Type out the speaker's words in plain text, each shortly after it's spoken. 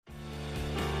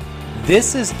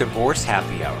This is Divorce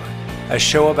Happy Hour, a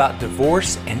show about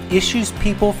divorce and issues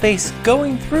people face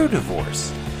going through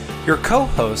divorce. Your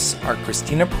co-hosts are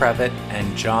Christina Previtt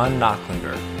and John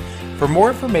Knocklinger. For more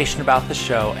information about the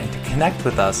show and to connect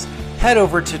with us, head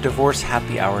over to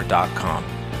divorcehappyhour.com.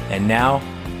 And now,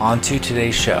 on to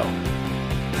today's show.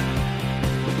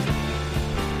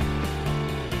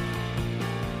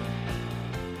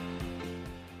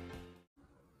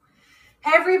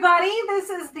 Hey everybody, this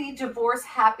is the Divorce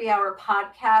Happy Hour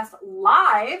podcast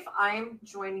live. I'm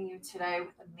joining you today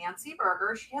with Nancy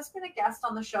Berger. She has been a guest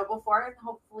on the show before, and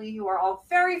hopefully you are all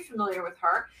very familiar with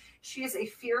her. She is a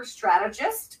fear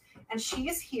strategist, and she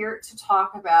is here to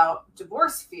talk about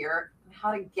divorce fear and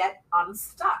how to get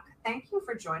unstuck. Thank you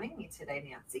for joining me today,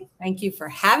 Nancy. Thank you for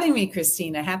having me,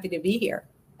 Christina. Happy to be here.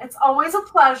 It's always a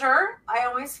pleasure. I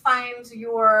always find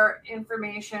your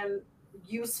information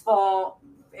useful.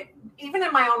 Even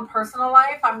in my own personal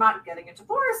life, I'm not getting a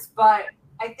divorce, but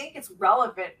I think it's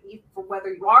relevant for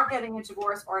whether you are getting a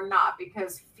divorce or not,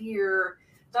 because fear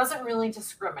doesn't really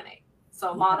discriminate.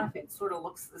 So a lot of it sort of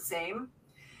looks the same.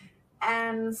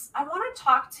 And I want to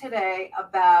talk today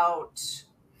about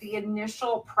the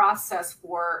initial process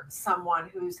for someone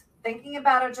who's thinking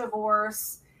about a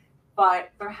divorce,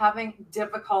 but they're having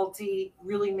difficulty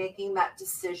really making that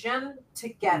decision to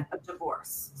get a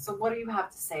divorce. So what do you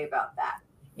have to say about that?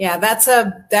 Yeah, that's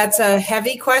a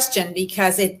heavy question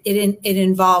because it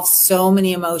involves so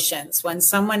many emotions. When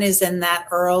someone is in that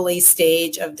early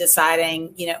stage of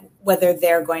deciding, whether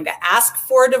they're going to ask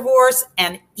for a divorce,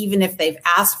 and even if they've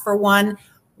asked for one,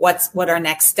 what are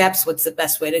next steps? What's the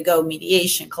best way to go?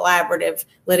 Mediation, collaborative,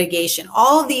 litigation,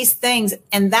 all of these things.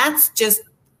 And that's just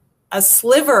a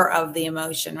sliver of the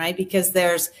emotion, right? Because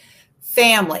there's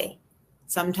family,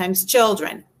 sometimes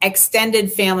children,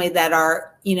 extended family that are,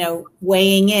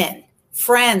 weighing in,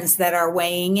 friends that are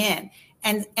weighing in.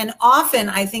 And often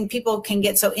I think people can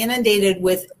get so inundated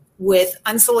with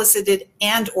unsolicited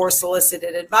and or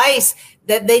solicited advice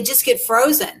that they just get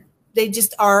frozen. They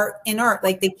just are inert,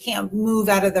 like they can't move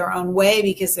out of their own way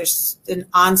because there's an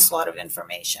onslaught of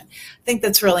information. I think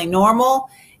that's really normal.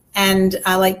 And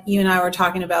like you and I were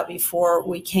talking about before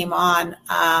we came on,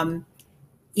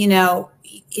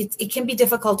 it can be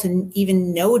difficult to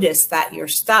even notice that you're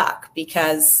stuck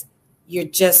because you're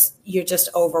just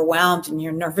overwhelmed and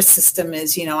your nervous system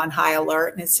is, on high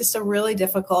alert. And it's just a really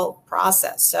difficult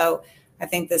process. So I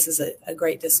think this is a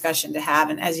great discussion to have.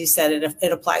 And as you said,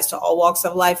 it applies to all walks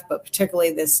of life, but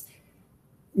particularly this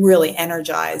really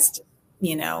energized,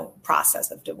 process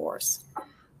of divorce.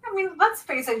 I mean, let's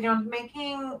face it,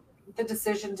 making the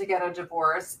decision to get a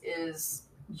divorce is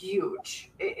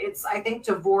huge. I think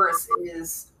divorce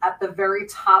is at the very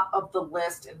top of the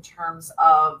list in terms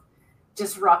of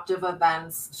disruptive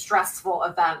events, stressful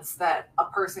events that a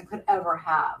person could ever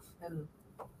have in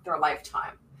their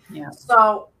lifetime. Yeah.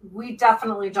 So we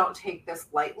definitely don't take this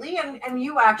lightly. And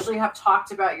you actually have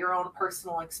talked about your own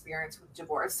personal experience with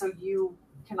divorce, so you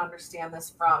can understand this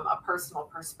from a personal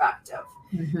perspective.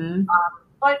 Mm-hmm.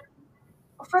 But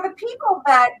for the people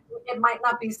that it might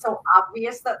not be so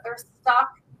obvious that they're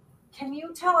stuck, can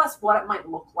you tell us what it might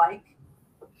look like?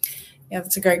 Yeah,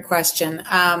 that's a great question.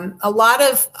 A lot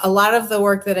of the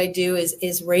work that I do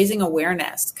is raising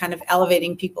awareness, kind of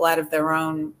elevating people out of their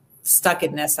own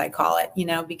stuckedness, I call it,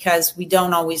 because we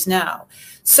don't always know.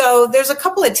 So there's a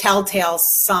couple of telltale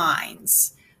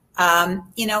signs.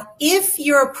 If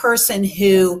you're a person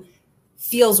who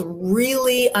feels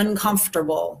really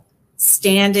uncomfortable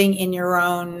standing in your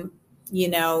own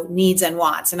needs and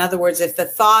wants. In other words, if the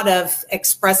thought of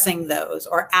expressing those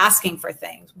or asking for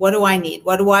things, what do I need?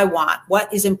 What do I want?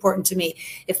 What is important to me?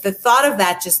 If the thought of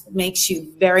that just makes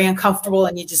you very uncomfortable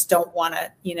and you just don't want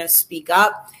to, speak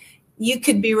up, you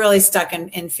could be really stuck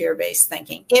in fear-based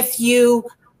thinking. If you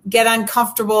get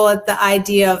uncomfortable at the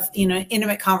idea of,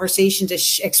 intimate conversation to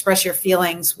express your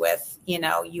feelings with,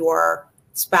 your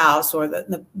spouse or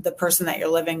the person that you're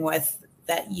living with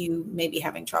that you may be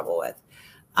having trouble with.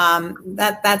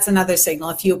 That's another signal.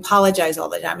 If you apologize all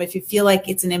the time, if you feel like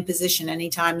it's an imposition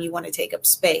anytime you want to take up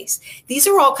space, these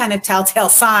are all kind of telltale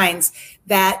signs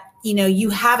that, you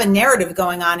have a narrative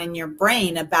going on in your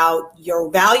brain about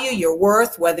your value, your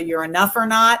worth, whether you're enough or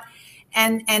not.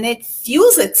 And it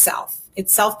fuels itself.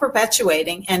 It's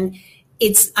self-perpetuating. And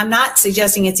I'm not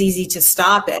suggesting it's easy to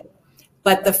stop it,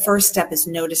 but the first step is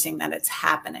noticing that it's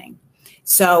happening.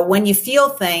 So when you feel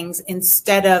things,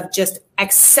 instead of just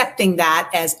accepting that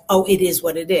as, oh, it is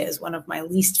what it is, one of my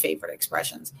least favorite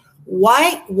expressions.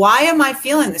 Why am I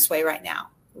feeling this way right now?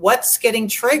 What's getting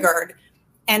triggered?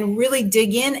 And really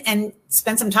dig in and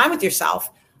spend some time with yourself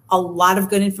a lot of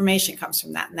good information comes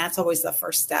from that. And that's always the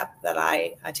first step that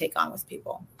I take on with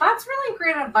people. That's really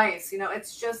great advice.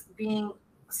 It's just being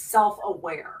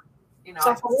self-aware,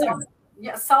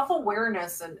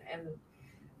 self-awareness and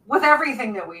with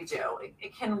everything that we do,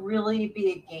 it can really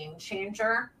be a game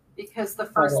changer, because the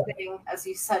first thing, as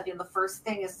you said, the first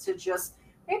thing is to just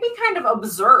maybe kind of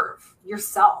observe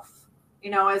yourself,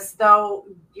 as though,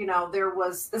 there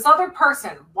was this other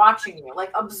person watching you,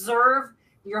 like observe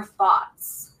your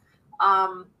thoughts.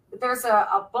 There's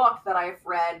a book that I've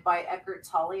read by Eckhart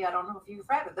Tolle. I don't know if you've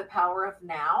read it, The Power of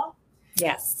Now.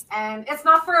 Yes. And it's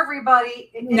not for everybody.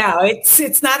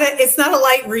 It's not a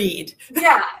light read.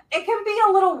 Yeah. It can be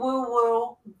a little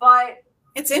woo-woo, but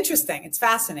it's interesting. It's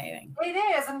fascinating. It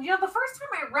is. And the first time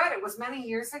I read it was many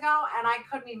years ago, and I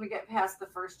couldn't even get past the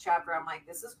first chapter. I'm like,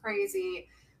 this is crazy.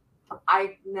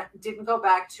 I didn't go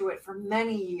back to it for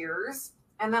many years.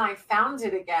 And then I found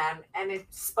it again, and it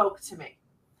spoke to me.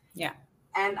 Yeah.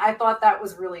 And I thought that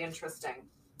was really interesting.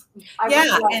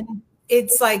 And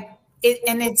it's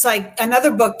like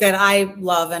another book that I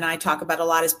love and I talk about a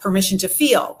lot is Permission to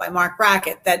Feel by Mark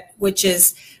Brackett, which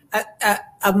is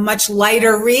a much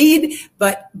lighter read,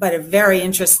 but a very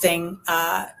interesting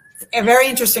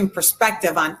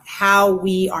perspective on how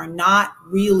we are not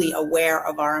really aware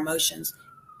of our emotions,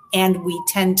 and we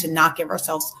tend to not give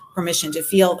ourselves permission to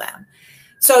feel them.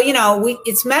 So,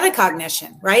 it's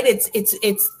metacognition, right?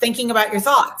 It's thinking about your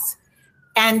thoughts.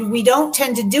 And we don't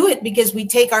tend to do it because we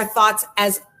take our thoughts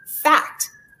as fact.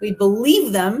 We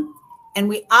believe them, and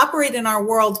we operate in our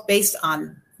world based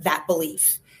on that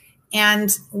belief.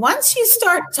 And once you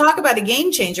talk about a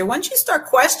game changer, once you start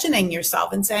questioning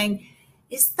yourself and saying,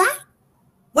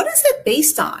 what is it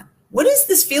based on? What is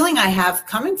this feeling I have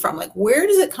coming from? Like, where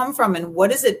does it come from, and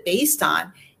what is it based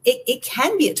on? It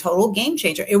can be a total game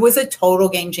changer. It was a total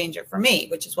game changer for me,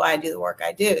 which is why I do the work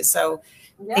I do. So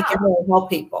it can really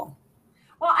help people.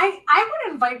 Well, I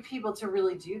would invite people to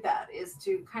really do that, is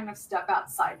to kind of step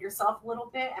outside yourself a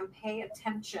little bit and pay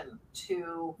attention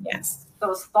to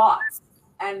those thoughts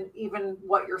and even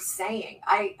what you're saying.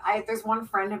 There's one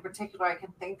friend in particular I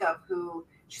can think of who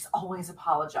she's always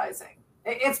apologizing.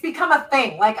 It's become a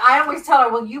thing. Like, I always tell her,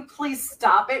 will you please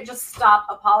stop it? Just stop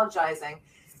apologizing.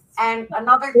 And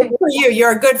another thing for you,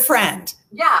 you're a good friend.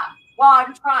 Yeah. Well,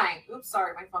 I'm trying. Oops,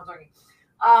 sorry, my phone's ringing.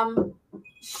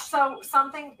 So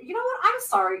something, what? I'm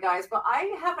sorry, guys, but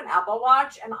I have an Apple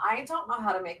Watch and I don't know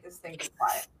how to make this thing be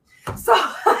quiet. So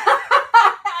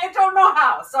I don't know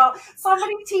how. So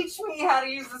somebody teach me how to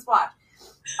use this watch.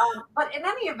 But in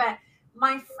any event,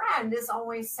 my friend is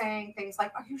always saying things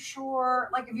like, are you sure?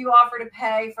 Like, if you offer to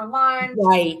pay for lunch,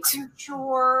 right? Are you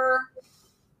sure?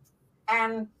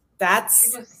 And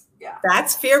that's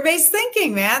fear-based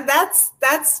thinking, man. That's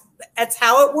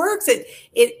how it works.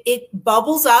 It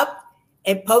bubbles up,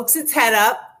 it pokes its head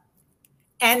up.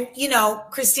 And,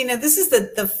 Christina, this is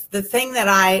the thing that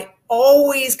I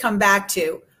always come back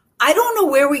to. I don't know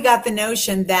where we got the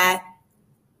notion that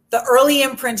the early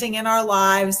imprinting in our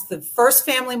lives, the first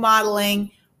family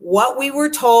modeling, what we were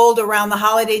told around the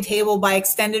holiday table by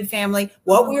extended family,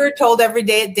 what we were told every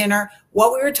day at dinner,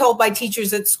 what we were told by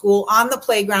teachers at school, on the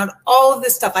playground, all of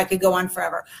this stuff, I could go on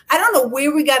forever. I don't know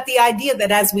where we got the idea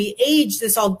that as we age,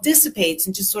 this all dissipates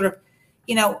and just sort of,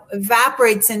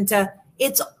 evaporates into,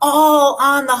 it's all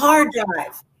on the hard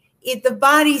drive. The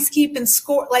body's keeping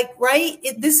score, right?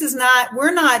 This is not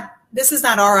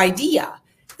our idea.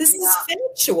 This is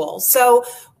factual. So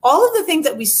all of the things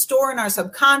that we store in our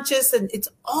subconscious, and it's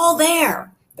all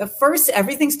there.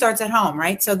 Everything starts at home,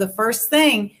 right? So the first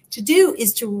thing to do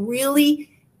is to really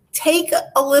take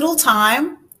a little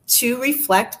time to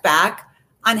reflect back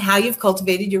on how you've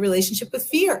cultivated your relationship with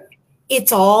fear.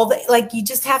 It's all you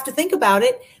just have to think about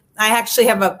it. I actually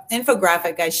have an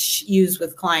infographic I use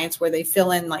with clients where they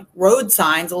fill in road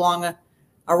signs along a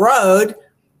road,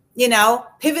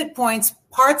 pivot points,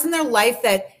 parts in their life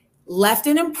that left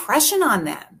an impression on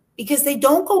them because they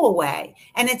don't go away.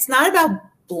 And it's not about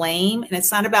blame, and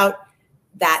it's not about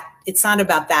that. It's not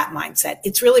about that mindset.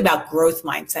 It's really about growth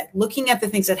mindset, looking at the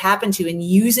things that happen to you and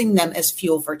using them as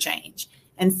fuel for change.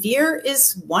 And fear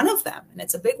is one of them, and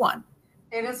it's a big one.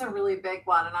 It is a really big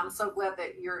one. And I'm so glad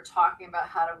that you're talking about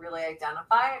how to really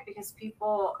identify it, because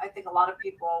I think a lot of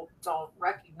people don't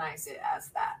recognize it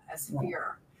as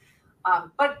fear.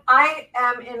 But I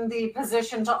am in the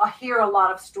position to hear a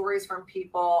lot of stories from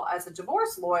people as a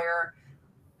divorce lawyer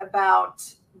about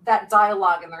that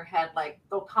dialogue in their head. Like,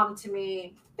 they'll come to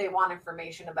me, they want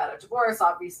information about a divorce.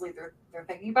 Obviously, they're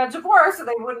thinking about divorce, or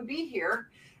they wouldn't be here.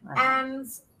 Right. And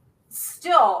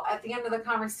still, at the end of the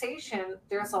conversation,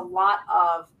 there's a lot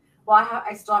of,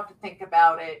 I still have to think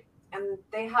about it. and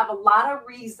they have a lot of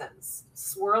reasons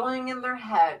swirling in their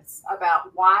heads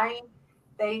about why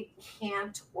they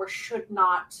can't or should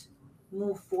not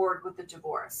move forward with the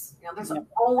divorce. There's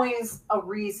always a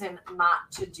reason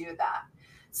not to do that.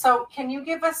 So can you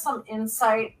give us some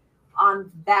insight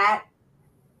on that?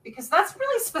 Because that's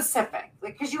really specific,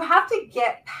 because you have to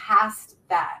get past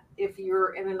that if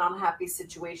you're in an unhappy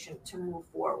situation to move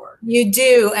forward. You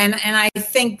do. And I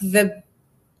think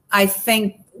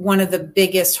one of the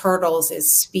biggest hurdles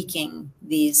is speaking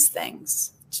these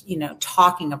things,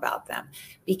 talking about them,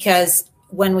 because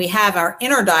when we have our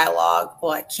inner dialogue,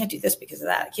 well, I can't do this because of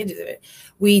that, I can't do that,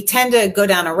 we tend to go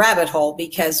down a rabbit hole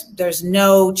because there's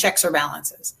no checks or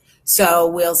balances. So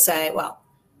we'll say, well,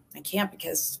 I can't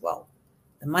because, well,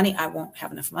 the money, I won't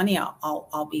have enough money.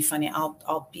 I'll be funny.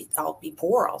 I'll be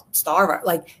poor. I'll starve.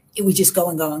 We just go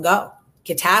and go and go,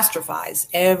 catastrophize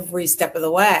every step of the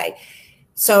way.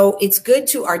 So it's good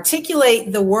to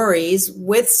articulate the worries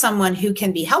with someone who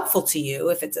can be helpful to you.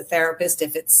 If it's a therapist,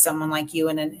 if it's someone like you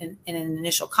in an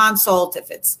initial consult, if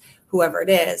it's whoever it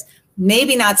is,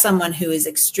 maybe not someone who is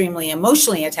extremely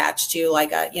emotionally attached to you,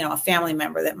 like a family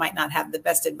member that might not have the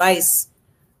best advice,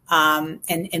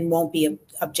 and won't be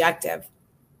objective.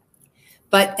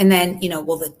 And then,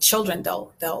 the children,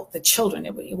 the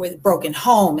children with a broken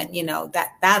home, and,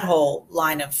 that whole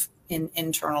line of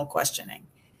internal questioning.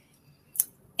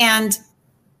 And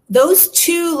those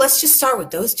two, let's just start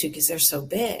with those two because they're so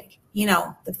big.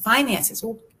 The finances,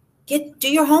 well,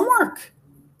 do your homework,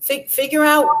 figure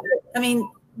out. I mean, a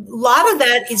lot of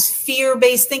that is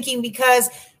fear-based thinking because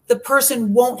the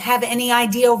person won't have any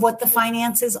idea of what the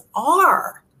finances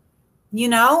are.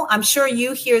 I'm sure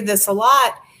you hear this a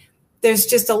lot. There's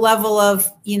just a level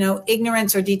of,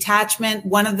 ignorance or detachment.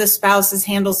 One of the spouses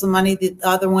handles the money, the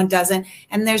other one doesn't.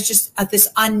 And there's just this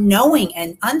unknowing,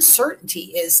 and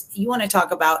uncertainty is, you want to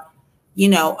talk about,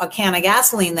 a can of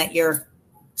gasoline that you're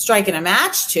striking a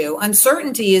match to.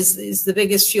 Uncertainty is the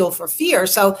biggest fuel for fear.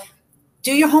 So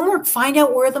do your homework, find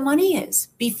out where the money is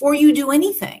before you do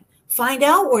anything. Find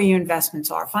out where your investments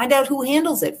are. Find out who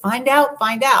handles it. Find out,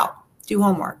 do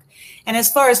homework. And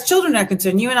as far as children are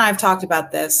concerned, you and I have talked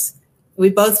about this. We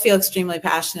both feel extremely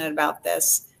passionate about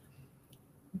this.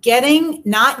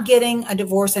 Not getting a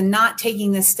divorce and not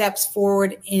taking the steps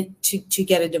forward to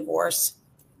get a divorce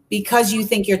because you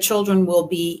think your children will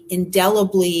be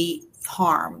indelibly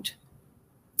harmed.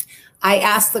 I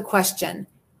ask the question,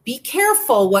 be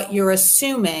careful what you're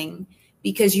assuming,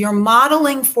 because you're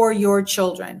modeling for your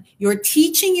children. You're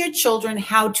teaching your children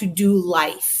how to do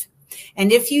life.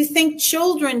 And if you think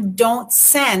children don't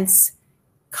sense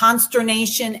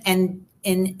consternation and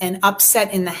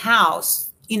upset in the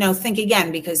house, think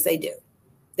again, because they do.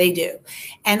 They do.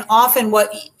 And often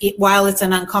while it's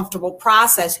an uncomfortable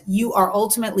process, you are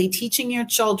ultimately teaching your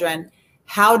children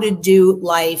how to do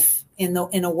life in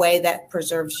a way that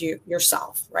preserves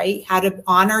yourself, right? How to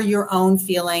honor your own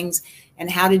feelings and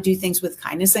how to do things with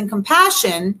kindness and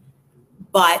compassion,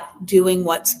 but doing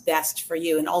what's best for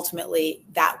you. And ultimately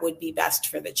that would be best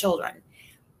for the children,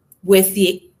 with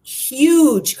the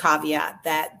huge caveat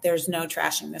that there's no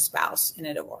trashing the spouse in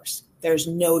a divorce. There's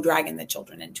no dragging the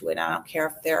children into it. I don't care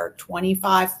if they're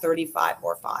 25, 35,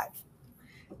 or 5.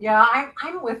 Yeah,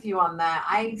 I'm with you on that.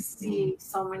 I see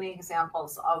so many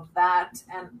examples of that.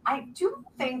 And I do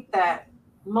think that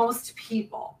most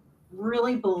people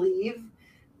really believe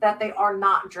that they are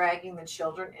not dragging the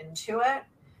children into it.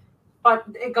 But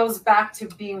it goes back to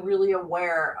being really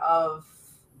aware of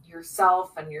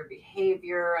yourself and your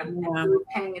behavior and really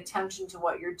paying attention to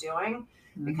what you're doing.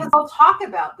 Because they'll talk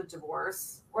about the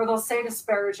divorce or they'll say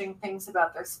disparaging things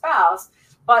about their spouse,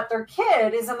 but their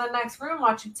kid is in the next room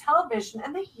watching television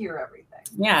and they hear everything.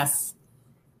 Yes.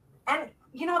 And,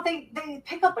 they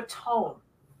pick up a tone.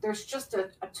 There's just a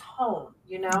tone,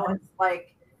 It's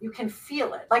like you can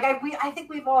feel it. Like I think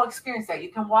we've all experienced that.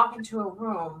 You can walk into a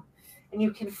room and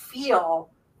you can feel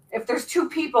if there's two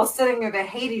people sitting there that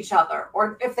hate each other,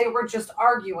 or if they were just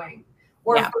arguing,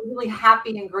 or if they're really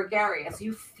happy and gregarious.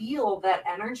 You feel that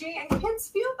energy, and kids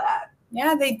feel that.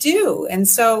 Yeah, they do. And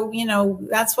so,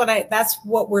 that's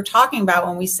what we're talking about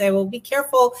when we say, well, be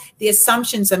careful the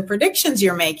assumptions and predictions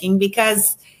you're making,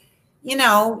 because,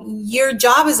 your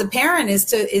job as a parent is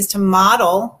to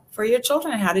model for your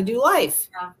children how to do life.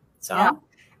 Yeah. So,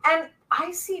 and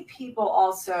I see people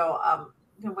also,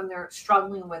 when they're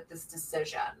struggling with this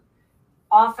decision,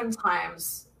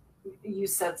 oftentimes you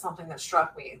said something that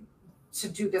struck me, to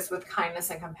do this with kindness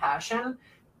and compassion.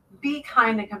 Be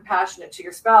kind and compassionate to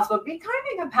your spouse, but be kind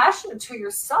and compassionate to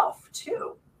yourself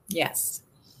too. Yes.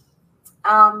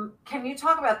 Can you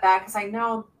talk about that? Because I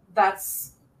know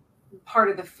that's part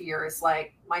of the fear is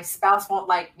like, my spouse won't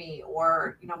like me,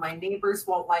 or, my neighbors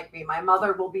won't like me. My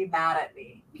mother will be mad at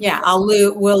me. Yeah, I'll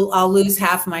lose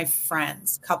half my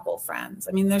friends, couple friends.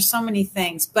 I mean, there's so many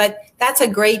things, but that's a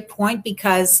great point,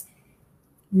 because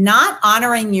not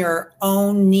honoring your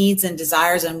own needs and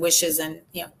desires and wishes, and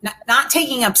not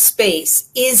taking up space,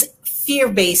 is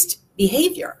fear-based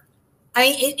behavior. I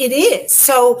mean, it is.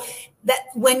 So that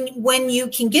when you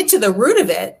can get to the root of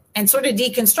it and sort of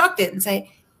deconstruct it and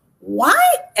say, why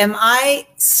am I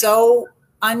so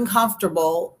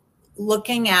uncomfortable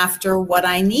looking after what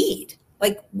I need?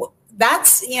 Like,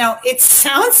 that's, it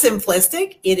sounds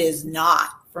simplistic. It is not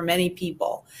for many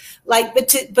people. Like, but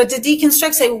to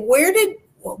deconstruct, say,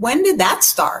 when did that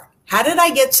start? How did I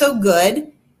get so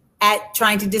good at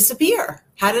trying to disappear?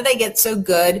 How did I get so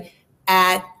good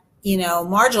at,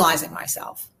 marginalizing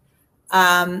myself?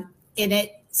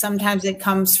 Sometimes it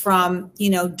comes from,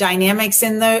 dynamics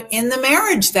in the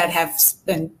marriage that have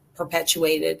been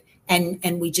perpetuated,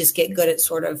 and we just get good at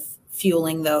sort of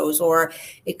fueling those. Or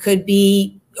it could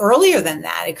be earlier than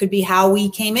that. It could be how we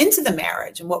came into the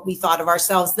marriage and what we thought of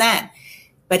ourselves then.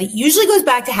 But it usually goes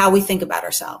back to how we think about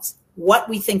ourselves, what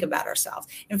we think about ourselves.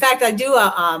 In fact, I do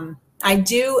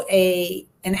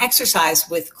an exercise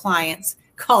with clients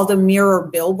called a mirror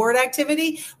billboard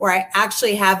activity, where I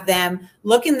actually have them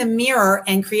look in the mirror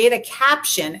and create a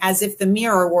caption as if the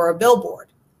mirror were a billboard,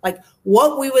 like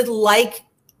what we would like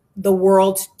the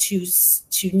world to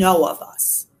know of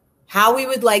us, how we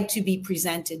would like to be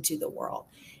presented to the world.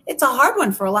 It's a hard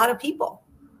one for a lot of people.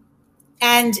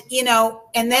 And,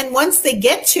 and then once they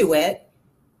get to it,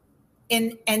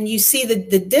 and you see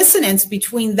the dissonance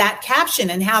between that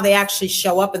caption and how they actually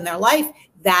show up in their life,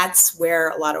 that's where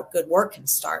a lot of good work can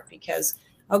start. Because,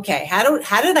 okay, how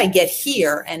did I get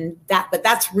here? But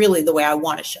that's really the way I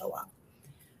want to show up.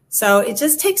 So it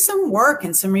just takes some work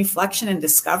and some reflection and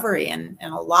discovery, and a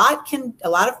lot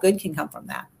of good can come from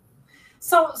that.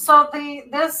 So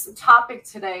this topic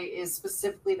today is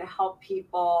specifically to help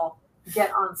people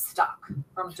get unstuck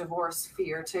from divorce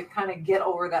fear, to kind of get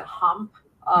over that hump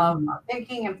of I'm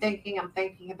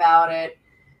thinking about it.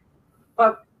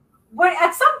 But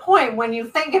at some point, when you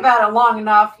think about it long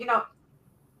enough,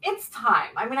 it's time.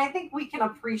 I mean, I think we can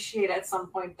appreciate at some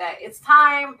point that it's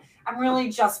time. I'm really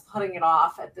just putting it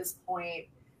off at this point.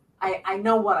 I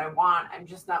know what I want. I'm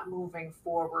just not moving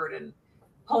forward and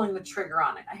pulling the trigger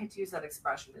on it. I hate to use that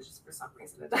expression. It's just, for some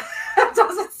reason, it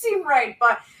doesn't seem right.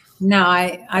 But no,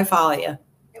 I follow you.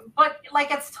 But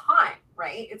it's time,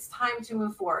 right? It's time to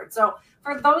move forward. So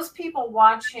for those people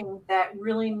watching that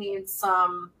really need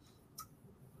to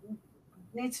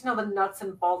know the nuts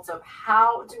and bolts of,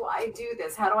 how do I do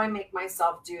this? How do I make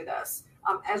myself do this?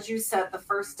 As you said, the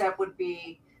first step would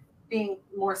be being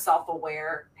more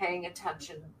self-aware, paying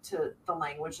attention to the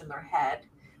language in their head.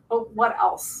 But what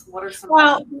else? What are some?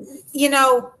 Well,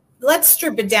 let's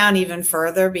strip it down even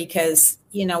further, because,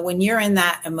 when you're in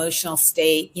that emotional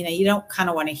state, you don't kind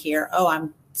of want to hear,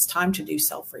 it's time to do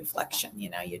self-reflection.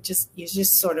 You're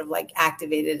just sort of like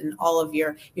activated in all of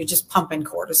you're just pumping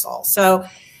cortisol. So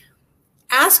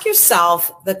ask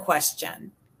yourself the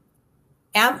question,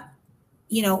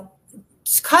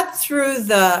 cut through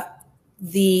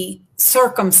the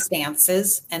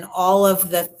circumstances and all of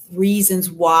the reasons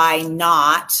why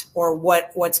not, or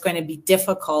what's going to be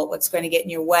difficult, what's going to get in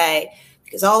your way,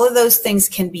 because all of those things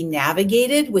can be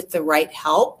navigated with the right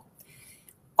help.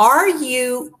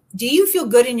 Do you feel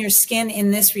good in your skin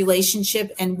in this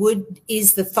relationship? And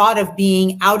is the thought of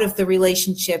being out of the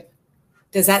relationship,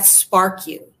 does that spark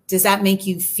you? Does that make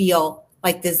you feel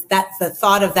like the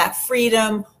thought of that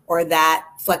freedom or that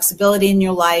flexibility in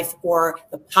your life, or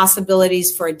the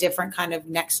possibilities for a different kind of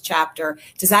next chapter,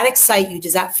 does that excite you?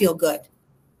 Does that feel good?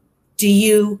 Do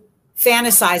you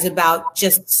fantasize about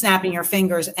just snapping your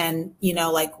fingers and,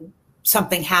 like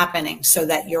something happening so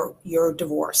that you're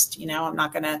divorced? I'm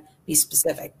not going to be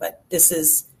specific, but this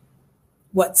is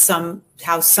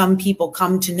how some people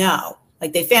come to know.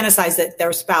 Like, they fantasize that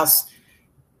their spouse,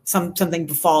 something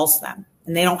befalls them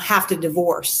and they don't have to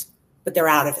divorce, but they're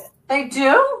out of it. They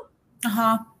do?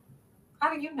 Uh-huh.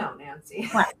 How do you know, Nancy?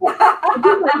 Right. I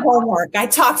do my homework. I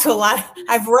talk to a lot.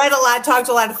 I've read a lot, talked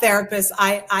to a lot of therapists.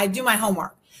 I do my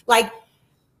homework. Like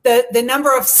the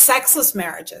number of sexless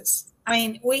marriages. I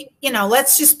mean,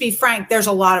 let's just be frank. There's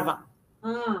a lot of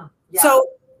them. Yeah. So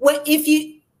if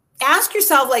you ask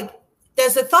yourself, like,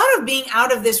 does the thought of being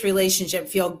out of this relationship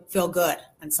feel good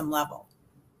on some level?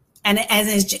 And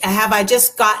have I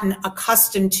just gotten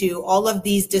accustomed to all of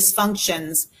these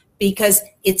dysfunctions because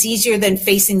it's easier than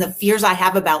facing the fears I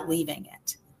have about leaving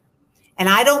it? And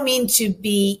I don't mean to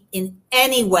be in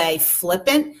any way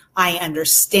flippant. I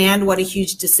understand what a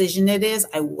huge decision it is.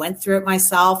 I went through it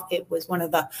myself. It was one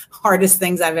of the hardest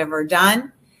things I've ever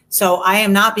done. So I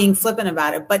am not being flippant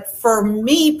about it. But for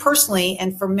me personally,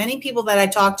 and for many people that I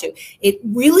talk to, it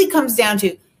really comes down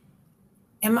to,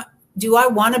 do I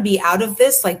want to be out of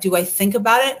this? Like, do I think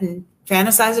about it and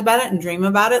fantasize about it and dream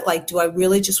about it? Like, do I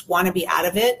really just want to be out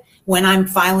of it when I'm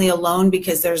finally alone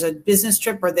because there's a business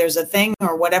trip or there's a thing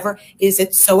or whatever? Is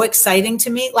it so exciting to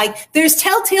me? Like, there's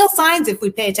telltale signs if we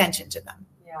pay attention to them.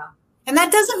 Yeah. And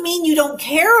that doesn't mean you don't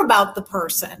care about the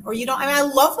person or you don't. I mean, I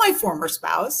love my former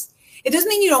spouse. It doesn't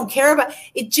mean you don't care about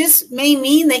it. Just may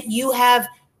mean that you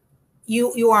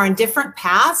are on different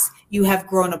paths. You have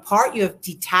grown apart. You have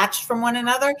detached from one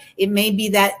another. It may be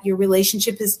that your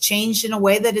relationship has changed in a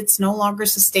way that it's no longer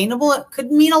sustainable. It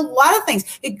could mean a lot of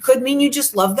things. It could mean you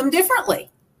just love them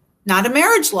differently. Not a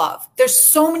marriage love. There's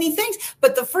so many things.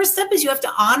 But the first step is you have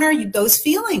to honor those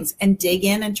feelings and dig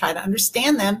in and try to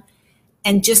understand them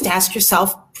and just ask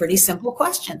yourself pretty simple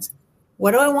questions.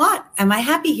 What do I want? Am I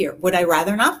happy here? Would I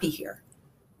rather not be here?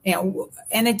 You know,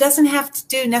 and it doesn't have to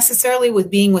do necessarily with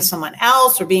being with someone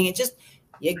else or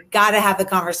you got to have the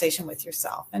conversation with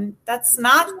yourself. And that's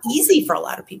not easy for a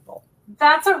lot of people.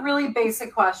 That's a really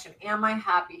basic question. Am I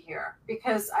happy here?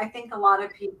 Because I think a lot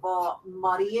of people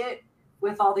muddy it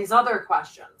with all these other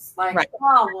questions. Like, right.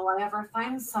 Oh, will I ever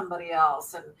find somebody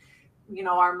else? And, you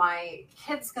know, are my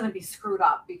kids going to be screwed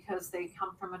up because they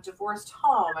come from a divorced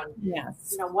home? And, yes.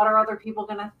 You know, what are other people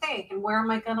going to think? And where am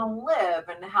I going to live?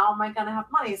 And how am I going to have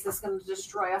money? Is this going to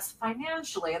destroy us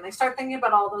financially? And they start thinking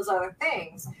about all those other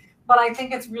things. But I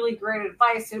think it's really great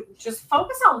advice to just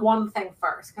focus on one thing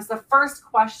first, because the first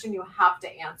question you have to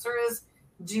answer is,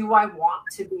 do I want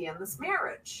to be in this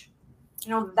marriage?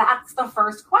 You know, that's the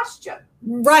first question.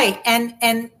 Right.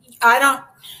 And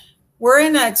we're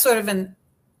in a sort of an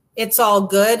it's all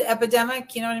good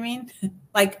epidemic. You know what I mean?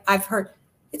 Like I've heard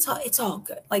it's all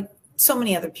good. Like so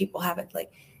many other people have it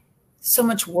like so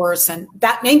much worse. And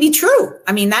that may be true.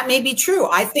 I mean, that may be true.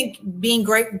 I think being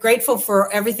grateful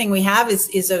for everything we have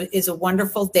is a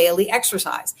wonderful daily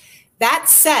exercise. That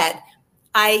said,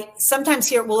 I sometimes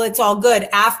hear, well, it's all good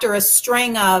after a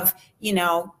string of, you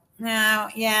know, no,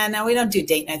 we don't do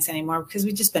date nights anymore because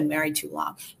we've just been married too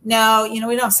long. No, we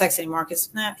don't have sex anymore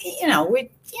because,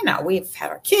 we've had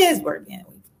our kids.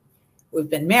 We've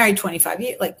been married 25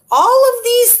 years, like all of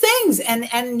these things.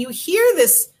 And you hear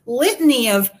this litany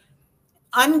of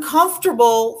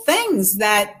uncomfortable things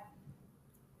that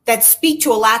speak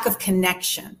to a lack of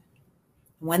connection.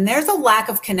 When there's a lack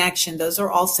of connection, those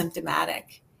are all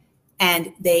symptomatic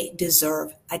and they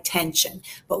deserve attention.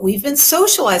 But we've been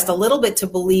socialized a little bit to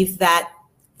believe that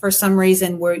for some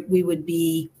reason we would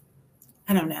be,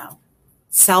 I don't know,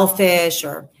 selfish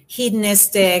or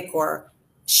hedonistic or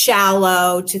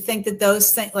shallow, to think that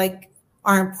those things like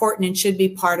are important and should be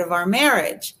part of our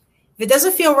marriage. If it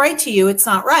doesn't feel right to you, it's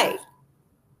not right.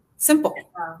 Simple.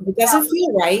 If it doesn't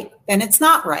feel right, then it's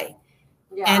not right.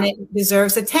 Yeah. And it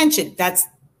deserves attention. That's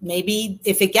maybe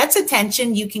if it gets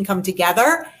attention, you can come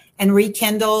together and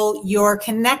rekindle your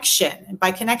connection. And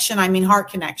by connection, I mean heart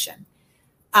connection.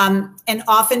 And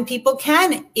often people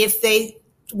can if they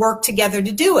work together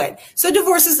to do it. So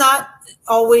divorce is not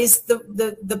always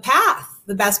the path,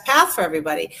 the best path for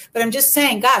everybody. But I'm just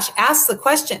saying, gosh, ask the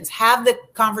questions, have the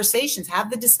conversations, have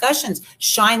the discussions,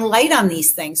 shine light on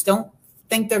these things. Don't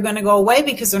think they're going to go away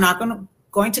because they're not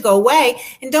going to go away,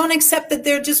 and don't accept that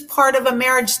they're just part of a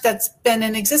marriage that's been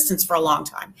in existence for a long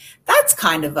time. That's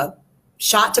kind of a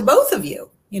shot to both of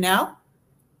you,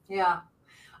 Yeah.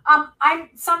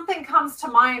 Something comes to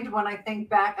mind when I think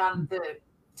back on the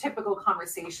typical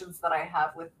conversations that I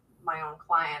have with my own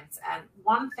clients. And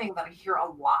one thing that I hear a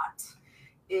lot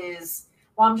is,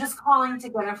 well, I'm just calling to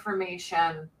get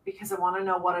information because I want to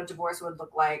know what a divorce would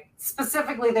look like.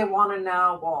 Specifically, they want to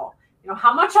know, well,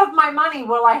 how much of my money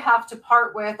will I have to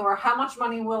part with, or how much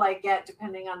money will I get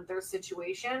depending on their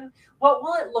situation? What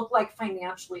will it look like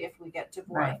financially if we get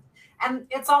divorced? Right. And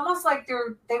it's almost like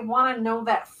they want to know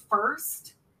that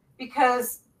first,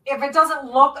 because if it doesn't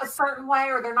look a certain way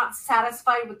or they're not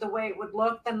satisfied with the way it would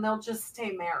look, then they'll just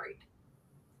stay married.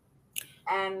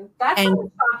 And that's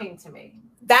really shocking to me.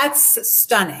 That's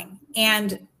stunning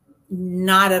and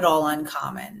not at all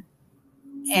uncommon.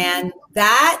 And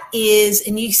that is,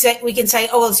 and we can say,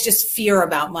 oh, it's just fear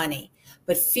about money.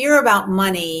 But fear about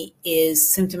money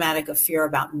is symptomatic of fear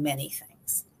about many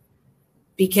things,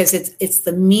 because it's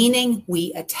the meaning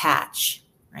we attach,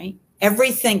 right?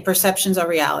 Everything, perceptions are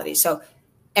reality. So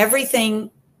everything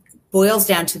boils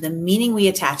down to the meaning we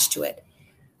attach to it.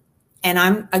 And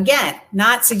I'm, again,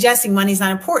 not suggesting money's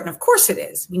not important. Of course it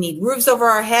is. We need roofs over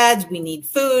our heads. We need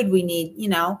food. We need,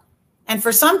 And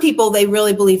for some people, they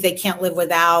really believe they can't live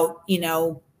without,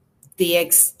 the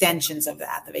extensions of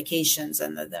that, the vacations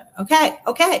and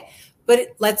okay. But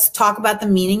let's talk about the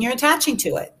meaning you're attaching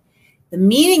to it. The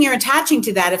meaning you're attaching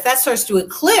to that, if that starts to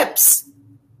eclipse,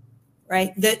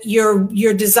 right, that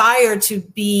your desire to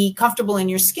be comfortable in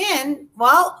your skin,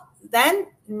 well, then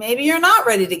maybe you're not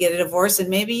ready to get a divorce and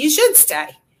maybe you should stay.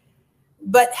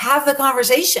 But have the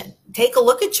conversation. Take a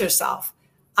look at yourself.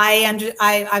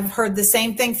 I've heard the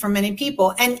same thing from many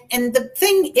people. And the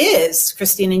thing is,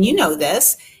 Christine, and you know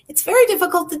this, it's very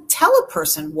difficult to tell a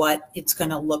person what it's going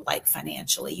to look like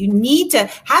financially. You need to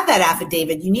have that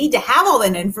affidavit. You need to have all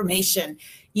that information.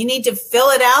 You need to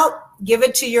fill it out, give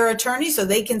it to your attorney so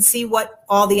they can see what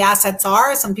all the assets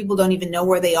are. Some people don't even know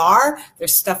where they are.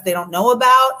 There's stuff they don't know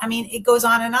about. I mean, it goes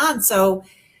on and on. So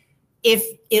if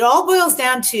it all boils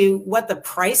down to what the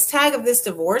price tag of this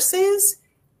divorce is,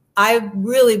 I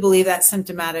really believe that's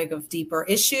symptomatic of deeper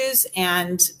issues.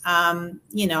 And,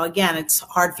 again, it's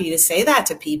hard for you to say that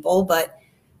to people, but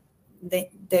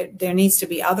there needs to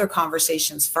be other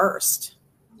conversations first.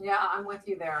 Yeah, I'm with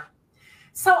you there.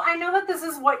 So I know that this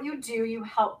is what you do. You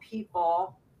help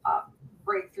people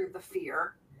break through the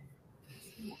fear.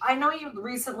 I know you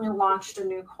recently launched a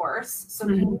new course. So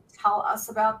can you tell us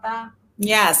about that?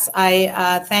 Yes,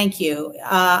 thank you.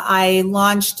 I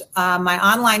launched my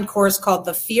online course called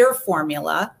The Fear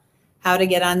Formula, How to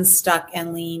Get Unstuck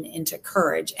and Lean into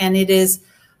Courage. And it is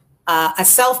a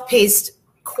self-paced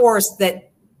course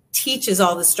that teaches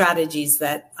all the strategies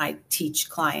that I teach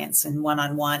clients in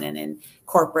one-on-one and in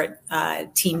corporate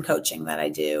team coaching that I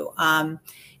do. And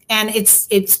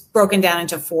it's broken down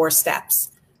into 4 steps,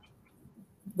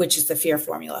 which is the fear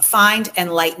formula: find,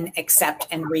 enlighten, accept,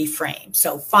 and reframe.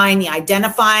 So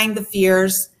identifying the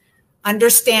fears,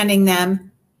 understanding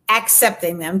them,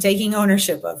 accepting them, taking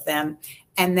ownership of them,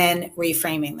 and then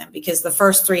reframing them, because the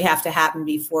first 3 have to happen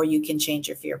before you can change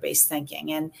your fear-based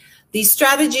thinking. And these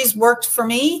strategies worked for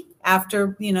me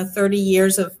after, 30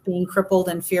 years of being crippled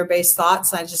in fear-based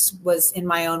thoughts. I just was in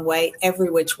my own way, every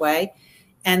which way.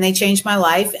 And they changed my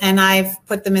life, and I've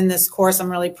put them in this course. I'm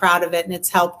really proud of it, and it's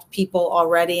helped people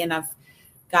already. And I've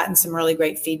gotten some really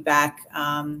great feedback.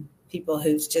 People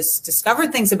who've just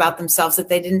discovered things about themselves that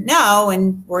they didn't know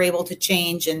and were able to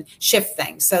change and shift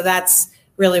things. So that's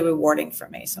really rewarding for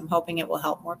me. So I'm hoping it will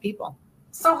help more people.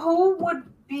 So who would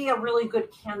be a really good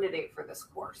candidate for this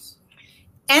course?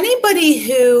 Anybody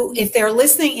who, if they're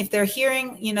listening, if they're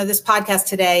hearing, this podcast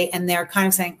today and they're kind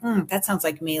of saying, that sounds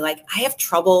like me. Like, I have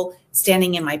trouble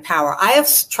standing in my power. I have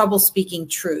trouble speaking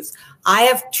truth. I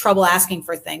have trouble asking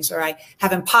for things, or I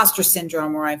have imposter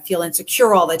syndrome, or I feel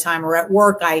insecure all the time, or at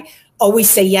work, I always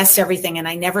say yes to everything and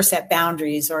I never set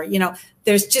boundaries, or,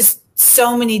 there's just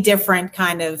so many different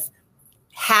kind of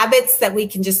habits that we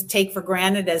can just take for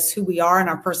granted as who we are and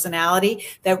our personality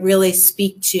that really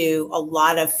speak to a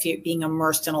lot of fear, being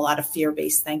immersed in a lot of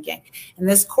fear-based thinking. And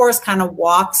this course kind of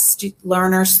walks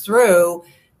learners through,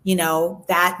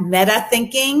 that meta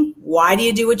thinking. Why do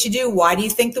you do what you do? Why do you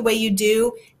think the way you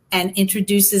do? And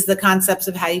introduces the concepts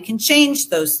of how you can change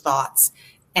those thoughts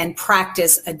and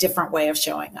practice a different way of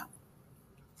showing up.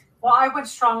 Well, I would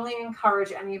strongly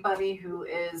encourage anybody who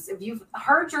is, if you've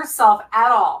heard yourself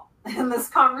at all in this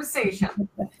conversation,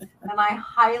 then I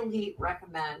highly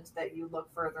recommend that you look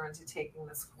further into taking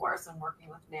this course and working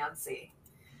with Nancy.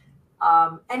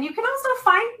 And you can also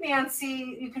find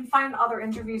Nancy, you can find other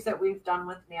interviews that we've done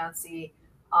with Nancy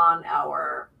on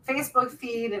our Facebook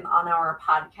feed and on our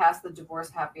podcast, the Divorce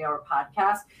Happy Hour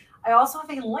podcast. I also have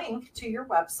a link to your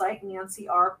website,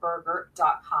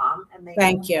 nancyrberger.com.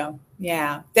 Thank you.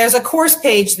 Yeah. There's a course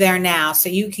page there now. So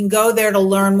you can go there to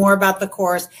learn more about the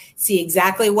course, see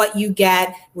exactly what you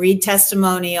get, read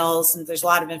testimonials, and there's a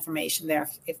lot of information there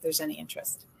if there's any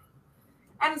interest.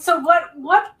 And so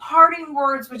what parting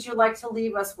words would you like to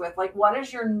leave us with? Like, what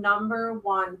is your number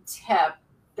one tip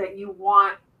that you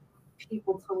want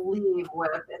people to leave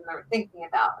with and they're thinking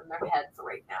about in their heads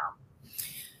right now?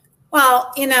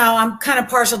 Well, I'm kind of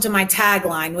partial to my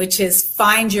tagline, which is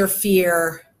find your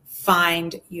fear,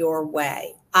 find your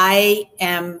way. I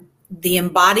am the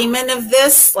embodiment of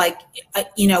this.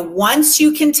 Once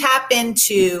you can tap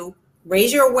into,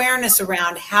 raise your awareness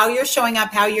around how you're showing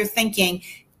up, how you're thinking,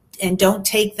 and don't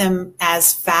take them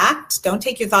as fact. Don't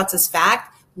take your thoughts as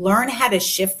fact. Learn how to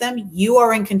shift them. You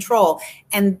are in control.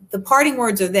 And the parting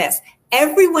words are this: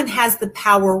 everyone has the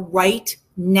power right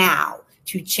now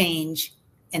to change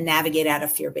and navigate out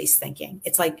of fear-based thinking.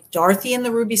 It's like Dorothy and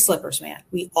the Ruby Slippers, man.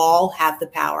 We all have the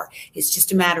power. It's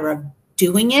just a matter of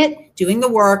doing it, doing the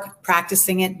work,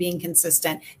 practicing it, being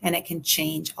consistent, and it can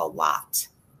change a lot.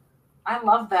 I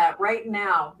love that. Right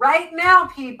now. Right now,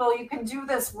 people. You can do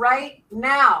this right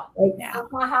now. Right now. It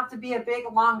does not have to be a big,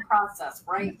 long process.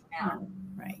 Right now.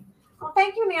 Right. Well,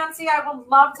 thank you, Nancy. I would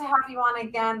love to have you on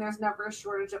again. There's never a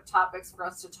shortage of topics for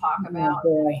us to talk about.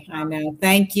 Oh boy, I know.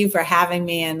 Thank you for having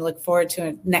me and look forward to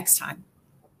it next time.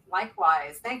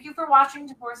 Likewise. Thank you for watching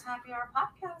Divorce Happy Hour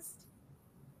podcast.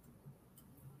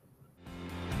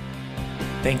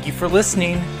 Thank you for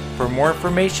listening. For more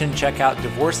information, check out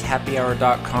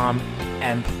divorcehappyhour.com,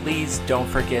 and please don't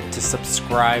forget to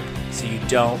subscribe so you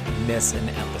don't miss an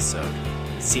episode.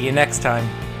 See you next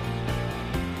time.